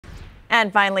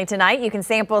And finally tonight, you can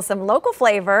sample some local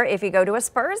flavor if you go to a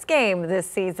Spurs game this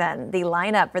season. The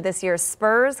lineup for this year's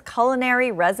Spurs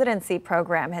Culinary Residency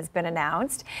Program has been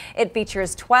announced. It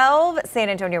features 12 San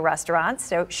Antonio restaurants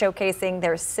showcasing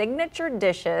their signature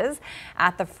dishes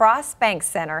at the Frost Bank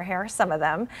Center. Here are some of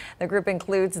them. The group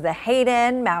includes the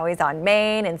Hayden, Maui's on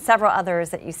Main, and several others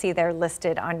that you see there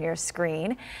listed on your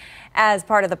screen. As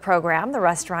part of the program, the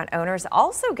restaurant owners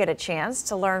also get a chance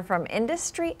to learn from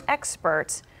industry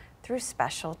experts through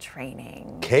special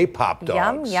training. K-pop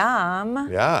dogs. Yum,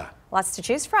 yum. Yeah. Lots to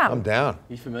choose from. I'm down.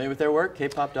 You familiar with their work,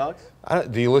 K-pop dogs?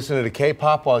 Do you listen to the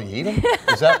K-pop while you eat them?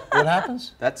 Is that what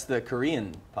happens? That's the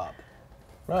Korean pop.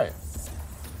 Right.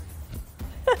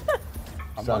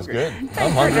 I'm Sounds hungry. good. Thanks I'm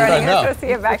for hungry joining right now. us. We'll see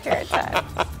you back here at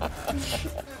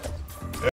 10.